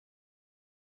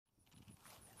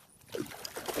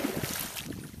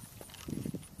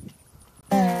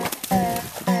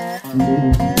Hello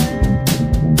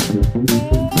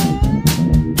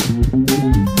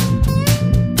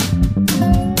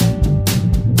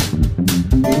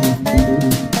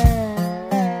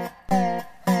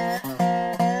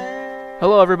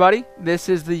everybody, this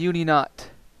is the Uni Knot.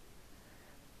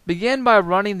 Begin by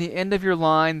running the end of your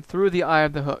line through the eye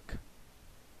of the hook.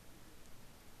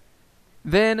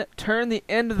 Then turn the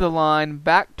end of the line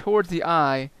back towards the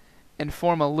eye and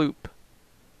form a loop.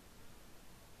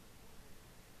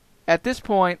 At this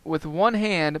point, with one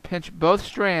hand, pinch both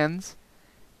strands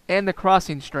and the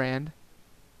crossing strand.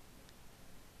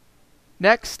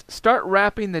 Next, start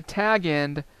wrapping the tag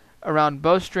end around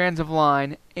both strands of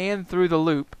line and through the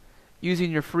loop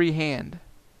using your free hand.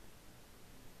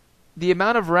 The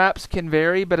amount of wraps can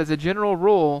vary, but as a general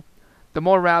rule, the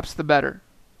more wraps the better.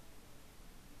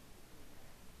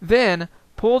 Then,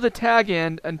 pull the tag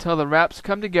end until the wraps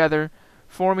come together,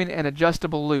 forming an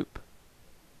adjustable loop.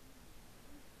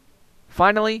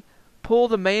 Finally, pull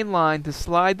the main line to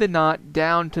slide the knot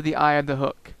down to the eye of the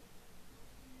hook.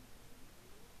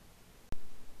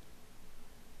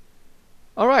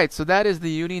 Alright, so that is the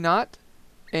Uni Knot,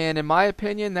 and in my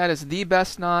opinion that is the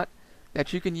best knot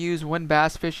that you can use when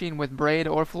bass fishing with braid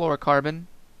or fluorocarbon.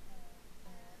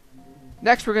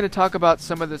 Next we're going to talk about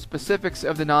some of the specifics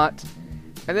of the knot,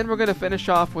 and then we're going to finish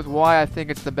off with why I think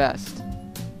it's the best.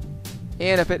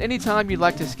 And if at any time you'd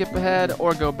like to skip ahead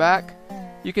or go back,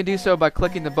 you can do so by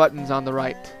clicking the buttons on the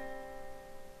right.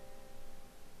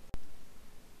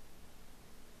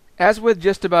 As with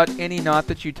just about any knot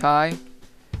that you tie,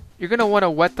 you're going to want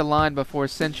to wet the line before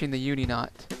cinching the Uni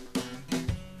Knot.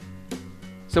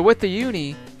 So with the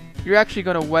Uni, you're actually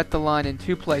going to wet the line in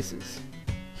two places,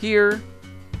 here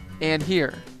and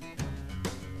here.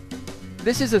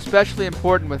 This is especially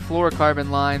important with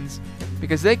fluorocarbon lines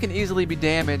because they can easily be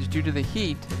damaged due to the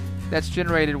heat that's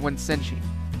generated when cinching.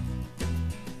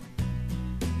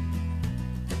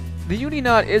 The Uni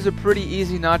Knot is a pretty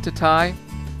easy knot to tie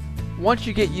once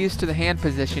you get used to the hand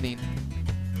positioning.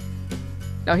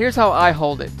 Now here's how I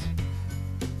hold it.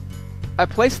 I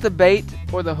place the bait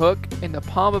or the hook in the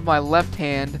palm of my left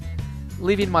hand,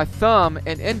 leaving my thumb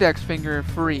and index finger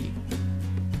free.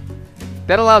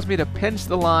 That allows me to pinch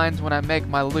the lines when I make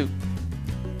my loop.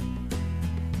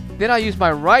 Then I use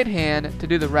my right hand to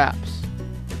do the wraps.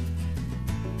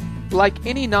 Like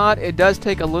any knot, it does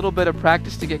take a little bit of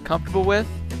practice to get comfortable with,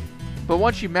 but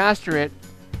once you master it,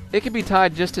 it can be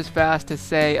tied just as fast as,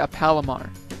 say, a Palomar.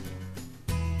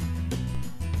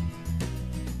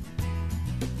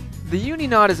 The Uni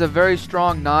Knot is a very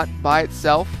strong knot by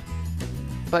itself,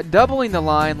 but doubling the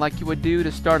line like you would do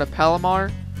to start a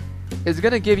Palomar is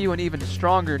going to give you an even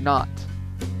stronger knot.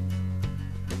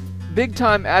 Big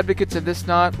time advocates of this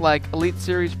knot like Elite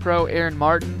Series Pro Aaron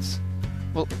Martins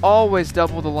will always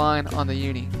double the line on the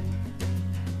Uni.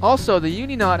 Also, the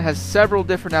Uni Knot has several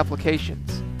different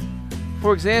applications.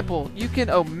 For example, you can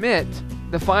omit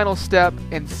the final step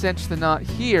and cinch the knot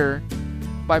here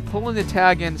by pulling the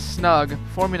tag end snug,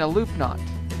 forming a loop knot.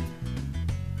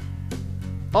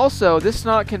 Also, this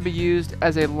knot can be used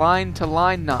as a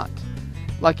line-to-line knot,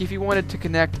 like if you wanted to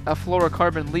connect a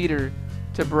fluorocarbon leader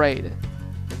to braid.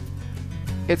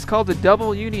 It's called the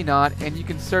double Uni Knot, and you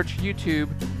can search YouTube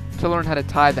to learn how to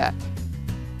tie that.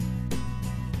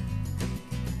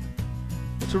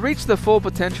 To reach the full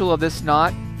potential of this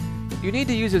knot, you need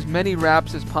to use as many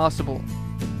wraps as possible.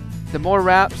 The more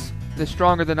wraps, the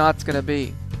stronger the knot's going to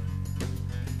be.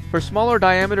 For smaller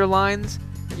diameter lines,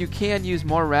 you can use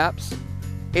more wraps.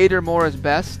 8 or more is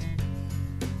best.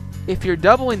 If you're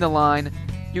doubling the line,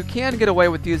 you can get away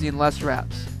with using less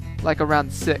wraps, like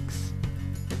around 6.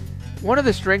 One of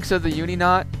the strengths of the Uni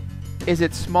Knot is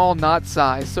its small knot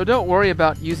size, so don't worry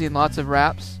about using lots of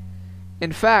wraps.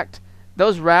 In fact,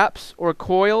 those wraps or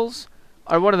coils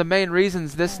are one of the main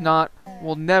reasons this knot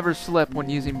will never slip when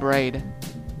using braid.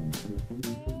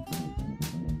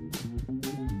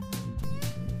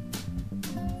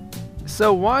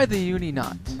 So why the Uni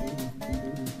Knot?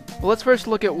 Well, let's first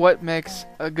look at what makes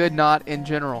a good knot in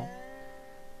general.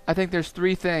 I think there's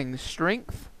 3 things: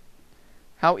 strength,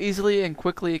 how easily and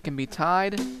quickly it can be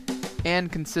tied, and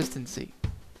consistency.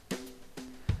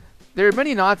 There are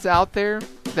many knots out there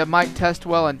that might test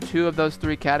well in 2 of those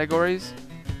 3 categories,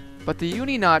 but the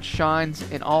Uni Knot shines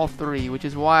in all 3, which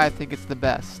is why I think it's the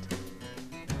best.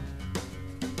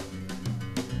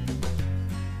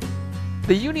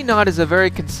 The Uni Knot is a very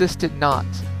consistent knot,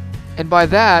 and by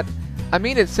that, I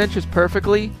mean it cinches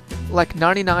perfectly, like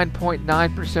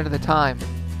 99.9% of the time.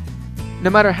 No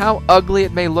matter how ugly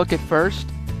it may look at first,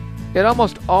 it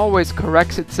almost always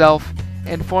corrects itself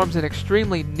and forms an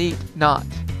extremely neat knot.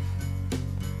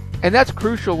 And that's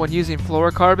crucial when using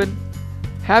fluorocarbon.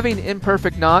 Having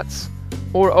imperfect knots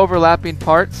or overlapping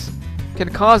parts can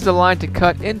cause the line to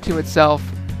cut into itself,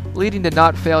 leading to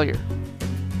knot failure.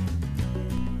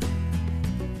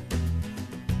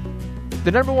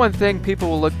 The number one thing people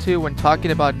will look to when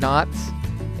talking about knots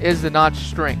is the knot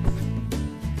strength.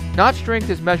 Knot strength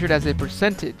is measured as a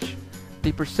percentage,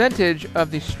 the percentage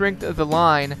of the strength of the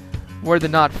line where the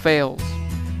knot fails.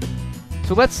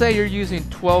 So let's say you're using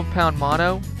 12-pound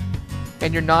mono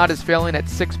and your knot is failing at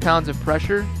 6 pounds of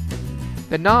pressure.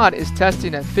 The knot is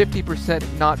testing at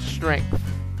 50% knot strength.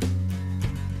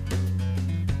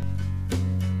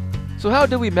 So how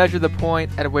do we measure the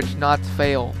point at which knots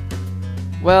fail?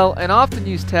 Well, an often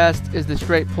used test is the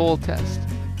straight pull test,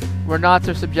 where knots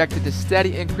are subjected to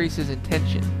steady increases in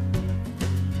tension.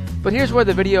 But here's where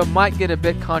the video might get a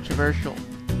bit controversial.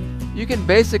 You can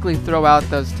basically throw out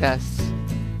those tests.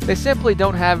 They simply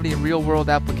don't have any real-world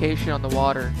application on the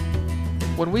water.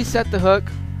 When we set the hook,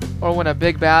 or when a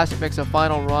big bass makes a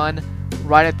final run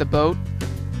right at the boat,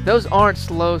 those aren't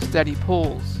slow, steady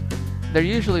pulls. They're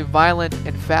usually violent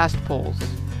and fast pulls.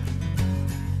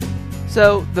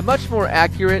 So, the much more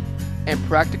accurate and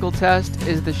practical test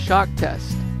is the shock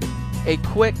test, a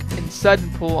quick and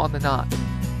sudden pull on the knot.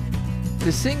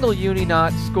 The single Uni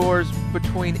Knot scores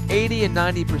between 80 and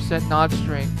 90% knot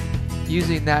strength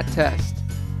using that test.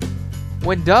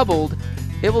 When doubled,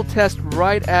 it will test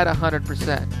right at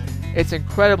 100%. It's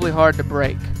incredibly hard to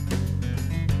break.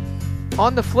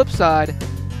 On the flip side,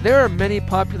 there are many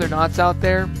popular knots out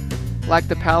there, like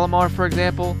the Palomar for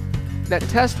example, that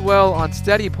test well on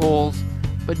steady pulls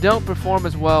but don't perform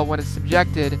as well when it's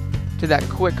subjected to that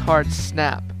quick hard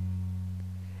snap.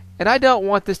 And I don't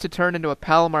want this to turn into a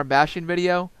Palomar bashing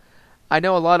video. I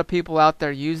know a lot of people out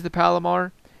there use the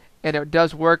Palomar and it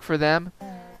does work for them,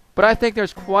 but I think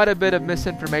there's quite a bit of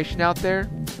misinformation out there.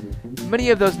 Many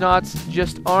of those knots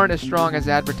just aren't as strong as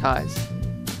advertised.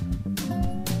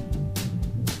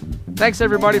 Thanks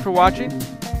everybody for watching.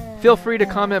 Feel free to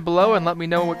comment below and let me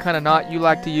know what kind of knot you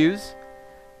like to use.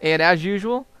 And as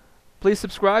usual, please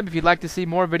subscribe if you'd like to see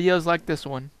more videos like this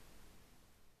one.